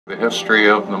the history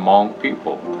of the Hmong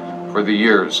people for the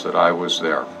years that I was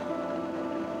there.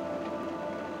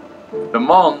 The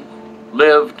Hmong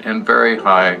lived in very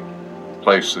high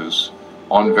places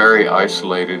on very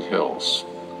isolated hills.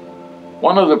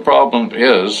 One of the problems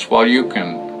is, while you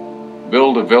can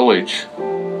build a village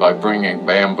by bringing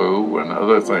bamboo and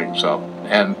other things up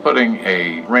and putting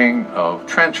a ring of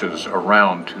trenches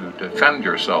around to defend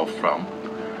yourself from,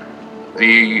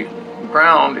 the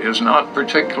ground is not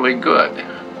particularly good.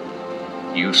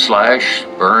 You slash,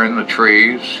 burn the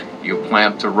trees, you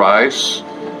plant the rice,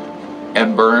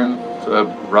 and burn the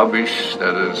rubbish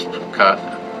that is cut,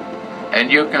 and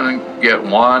you can get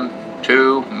 1,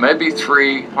 2, maybe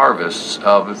 3 harvests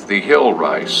of the hill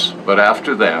rice, but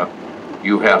after that,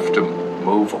 you have to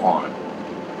move on.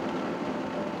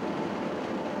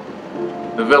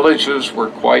 The villages were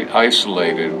quite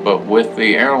isolated, but with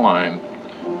the airline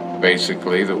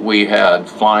basically that we had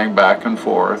flying back and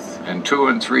forth and 2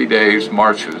 and 3 days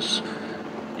marches,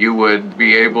 you would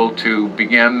be able to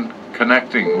begin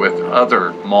connecting with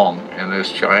other Hmong in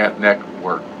this giant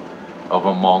network of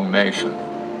a Hmong nation.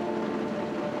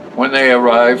 When they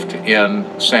arrived in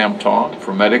Samtong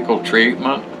for medical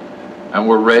treatment and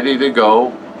were ready to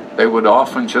go, they would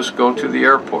often just go to the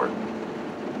airport.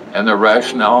 And the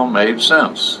rationale made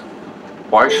sense.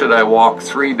 Why should I walk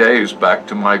 3 days back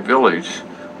to my village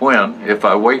when, if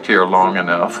I wait here long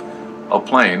enough, a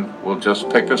plane will just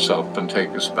pick us up and take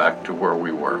us back to where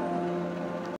we were?